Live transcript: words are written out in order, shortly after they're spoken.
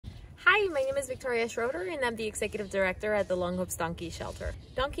Hi, my name is Victoria Schroeder and I'm the Executive Director at the Longhoops Donkey Shelter.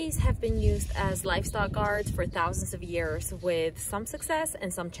 Donkeys have been used as livestock guards for thousands of years with some success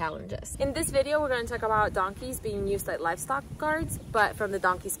and some challenges. In this video, we're going to talk about donkeys being used as livestock guards, but from the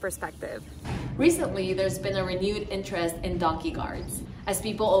donkey's perspective. Recently, there's been a renewed interest in donkey guards as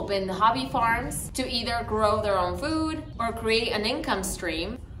people open hobby farms to either grow their own food or create an income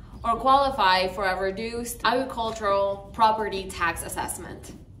stream or qualify for a reduced agricultural property tax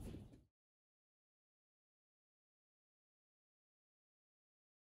assessment.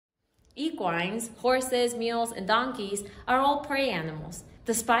 Equines, horses, mules, and donkeys are all prey animals.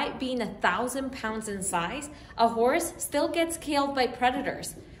 Despite being 1,000 pounds in size, a horse still gets killed by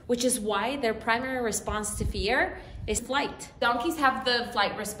predators, which is why their primary response to fear is flight. Donkeys have the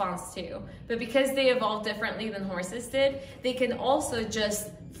flight response too, but because they evolved differently than horses did, they can also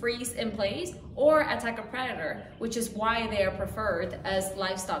just freeze in place or attack a predator, which is why they are preferred as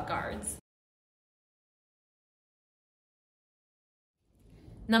livestock guards.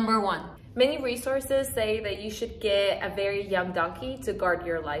 Number 1, many resources say that you should get a very young donkey to guard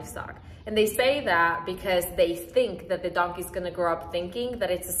your livestock. And they say that because they think that the donkey's gonna grow up thinking that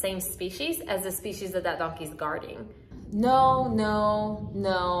it's the same species as the species that donkey's guarding. No.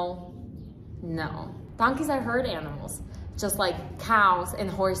 Donkeys are herd animals, just like cows and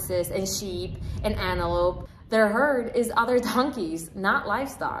horses and sheep and antelope. Their herd is other donkeys, not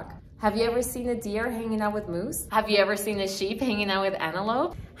livestock. Have you ever seen a deer hanging out with moose? Have you ever seen a sheep hanging out with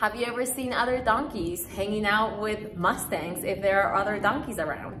antelope? Have you ever seen other donkeys hanging out with mustangs if there are other donkeys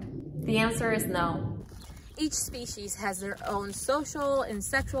around? The answer is no. Each species has their own social and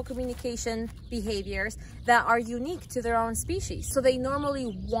sexual communication behaviors that are unique to their own species. So they normally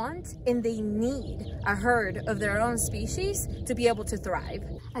want and they need a herd of their own species to be able to thrive.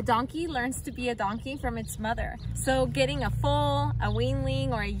 A donkey learns to be a donkey from its mother. So getting a foal, a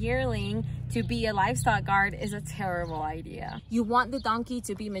weanling, or a yearling to be a livestock guard is a terrible idea. You want the donkey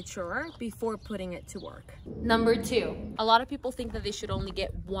to be mature before putting it to work. Number 2, a lot of people think that they should only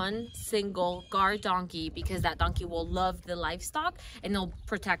get one single guard donkey because that donkey will love the livestock and they'll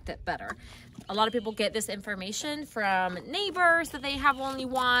protect it better. A lot of people get this information from neighbors that they have only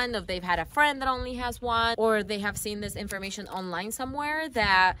one, if they've had a friend that only has one, or they have seen this information online somewhere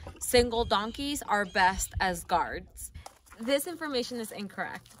that single donkeys are best as guards. This information is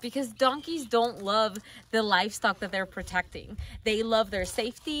incorrect because donkeys don't love the livestock that they're protecting. They love their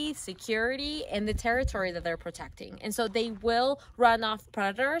safety, security, and the territory that they're protecting. And so they will run off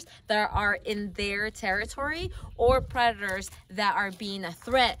predators that are in their territory or predators that are being a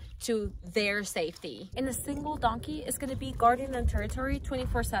threat to their safety. And a single donkey is going to be guarding their territory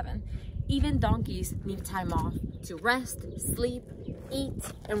 24/7. Even donkeys need time off to rest, sleep, eat,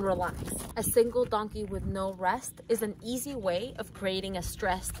 and relax. A single donkey with no rest is an easy way of creating a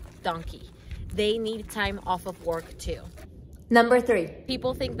stressed donkey. They need time off of work too. Number 3,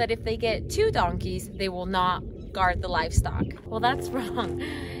 people think that if they get 2 donkeys, they will not guard the livestock. Well, that's wrong.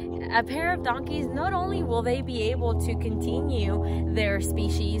 A pair of donkeys, not only will they be able to continue their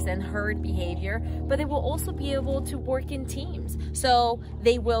species and herd behavior, but they will also be able to work in teams. So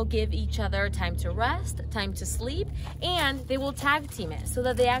they will give each other time to rest, time to sleep, and they will tag team it so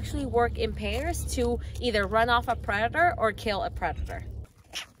that they actually work in pairs to either run off a predator or kill a predator.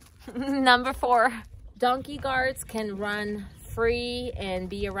 Number 4, donkey guards can run free and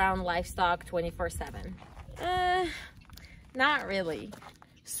be around livestock 24/7. Not really.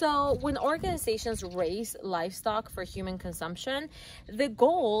 So when organizations raise livestock for human consumption, the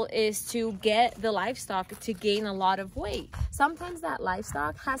goal is to get the livestock to gain a lot of weight. Sometimes that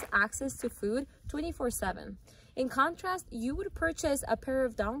livestock has access to food 24/7. In contrast, you would purchase a pair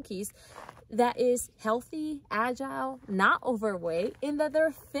of donkeys that is healthy, agile, not overweight, and that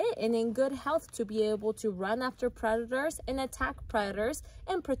they're fit and in good health to be able to run after predators and attack predators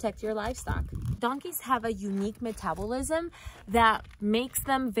and protect your livestock. Donkeys have a unique metabolism that makes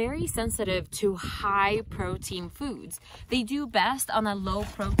them very sensitive to high protein foods. They do best on a low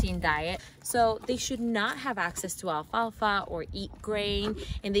protein diet, so they should not have access to alfalfa or eat grain,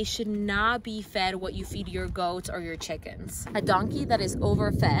 and they should not be fed what you feed your goats or your chickens. A donkey that is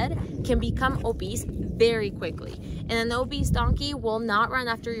overfed can become obese very quickly, and an obese donkey will not run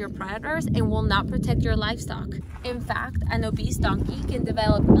after your predators and will not protect your livestock. In fact, an obese donkey can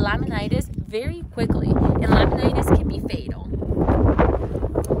develop laminitis very quickly, and laminitis can be fatal.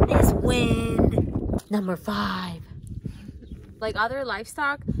 This wind. Number 5. Like other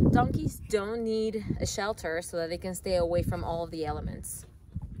livestock, donkeys don't need a shelter so that they can stay away from all of the elements.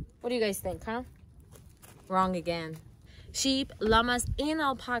 What do you guys think, huh? Wrong again. Sheep, llamas, and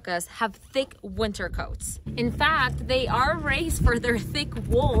alpacas have thick winter coats. In fact, they are raised for their thick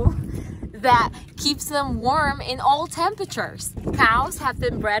wool that keeps them warm in all temperatures. Cows have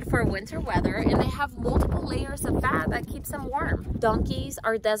been bred for winter weather, and they have multiple layers of fat that keeps them warm. Donkeys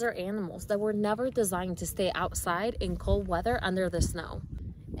are desert animals that were never designed to stay outside in cold weather under the snow.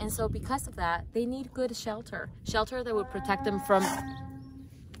 And so because of that, they need good shelter. Shelter that would protect them from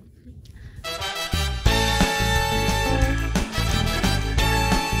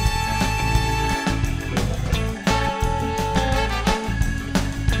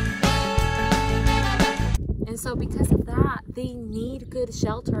So because of that, they need good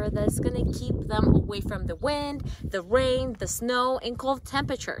shelter that's going to keep them away from the wind, the rain, the snow, and cold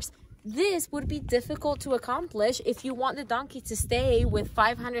temperatures. This would be difficult to accomplish if you want the donkey to stay with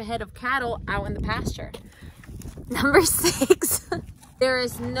 500 head of cattle out in the pasture. Number 6, there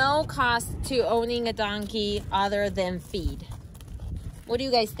is no cost to owning a donkey other than feed. What do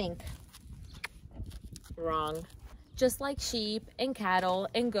you guys think? Wrong. Just like sheep and cattle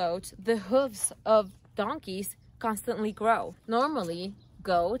and goats, the hooves of donkeys constantly grow. Normally,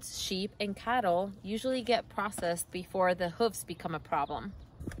 goats, sheep, and cattle usually get processed before the hooves become a problem.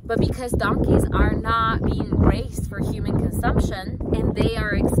 But because donkeys are not being raised for human consumption and they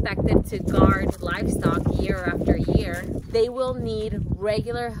are expected to guard livestock year after year, they will need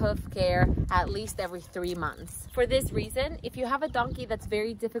regular hoof care at least every 3 months. For this reason, if you have a donkey that's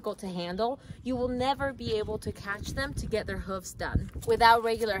very difficult to handle, you will never be able to catch them to get their hooves done. Without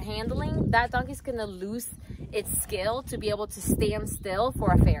regular handling, that donkey's gonna lose its skill to be able to stand still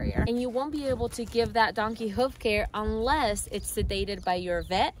for a farrier. And you won't be able to give that donkey hoof care unless it's sedated by your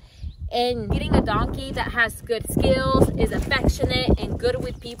vet. And getting a donkey that has good skills, is affectionate, and good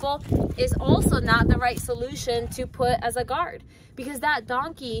with people is also not the right solution to put as a guard, because that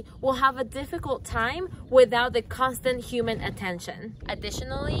donkey will have a difficult time without the constant human attention.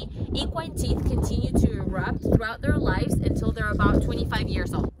 Additionally, equine teeth continue to erupt throughout their lives until they're about 25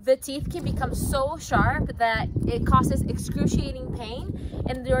 years old. The teeth can become so sharp that it causes excruciating pain,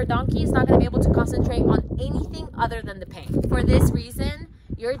 and your donkey is not going to be able to concentrate on anything other than the pain. For this reason,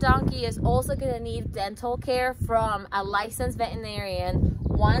 your donkey is also going to need dental care from a licensed veterinarian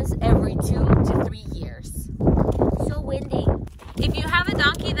once every 2 to 3 years. So windy. If you have a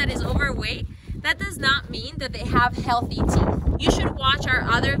donkey that is overweight, that does not mean that they have healthy teeth. You should watch our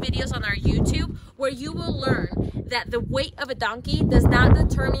other videos on our YouTube where you will learn that the weight of a donkey does not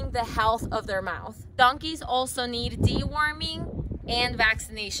determine the health of their mouth. Donkeys also need deworming and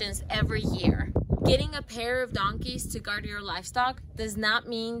vaccinations every year. Getting a pair of donkeys to guard your livestock does not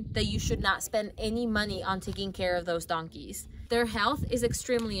mean that you should not spend any money on taking care of those donkeys. Their health is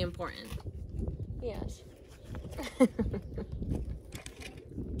extremely important. Yes.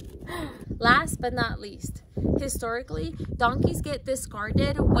 Last but not least, historically, donkeys get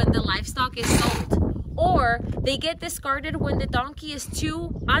discarded when the livestock is sold, or they get discarded when the donkey is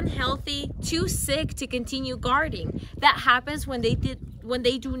too unhealthy, too sick to continue guarding. That happens when they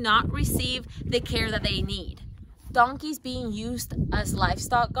do not receive the care that they need. Donkeys being used as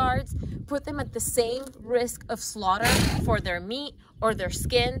livestock guards put them at the same risk of slaughter for their meat or their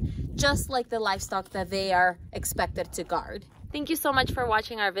skin, just like the livestock that they are expected to guard. Thank you so much for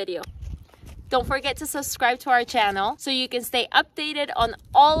watching our video. Don't forget to subscribe to our channel so you can stay updated on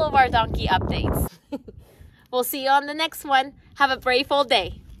all of our donkey updates. We'll see you on the next one. Have a brave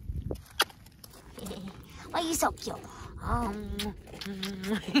day. Why are you so cute?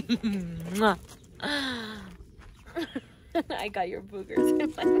 I got your boogers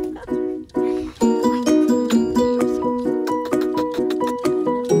in my mouth.